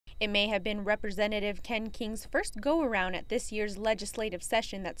It may have been Representative Ken King's first go-around at this year's legislative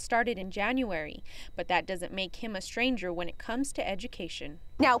session that started in January, but that doesn't make him a stranger when it comes to education.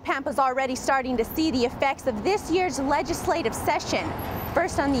 Now, Pampa's already starting to see the effects of this year's legislative session.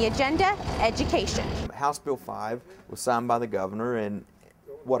 First on the agenda, education. House Bill 5 was signed by the governor, and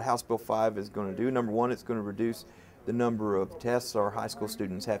what House Bill 5 is going to do, number one, it's going to reduce the number of tests our high school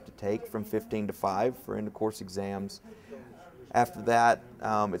students have to take from 15 to 5 for end-of-course exams. After that,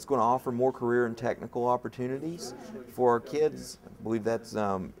 it's going to offer more career and technical opportunities for our kids. I believe that's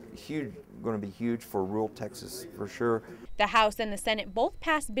going to be huge for rural Texas for sure. The House and the Senate both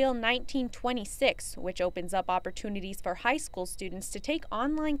passed Bill 1926, which opens up opportunities for high school students to take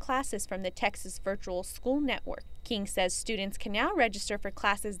online classes from the Texas Virtual School Network. King says students can now register for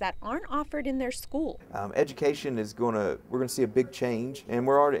classes that aren't offered in their school. Education is we're going to see a big change, and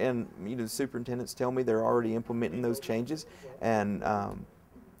the superintendents tell me they're already implementing those changes, and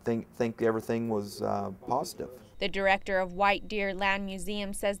think everything was positive. The director of White Deer Land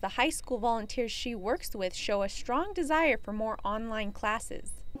Museum says the high school volunteers she works with show a strong desire for more online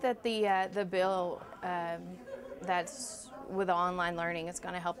classes. That the bill that's with online learning, it's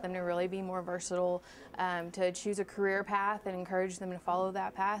going to help them to really be more versatile, to choose a career path and encourage them to follow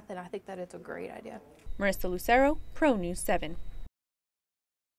that path, and I think that it's a great idea. Marissa Lucero, Pro News 7.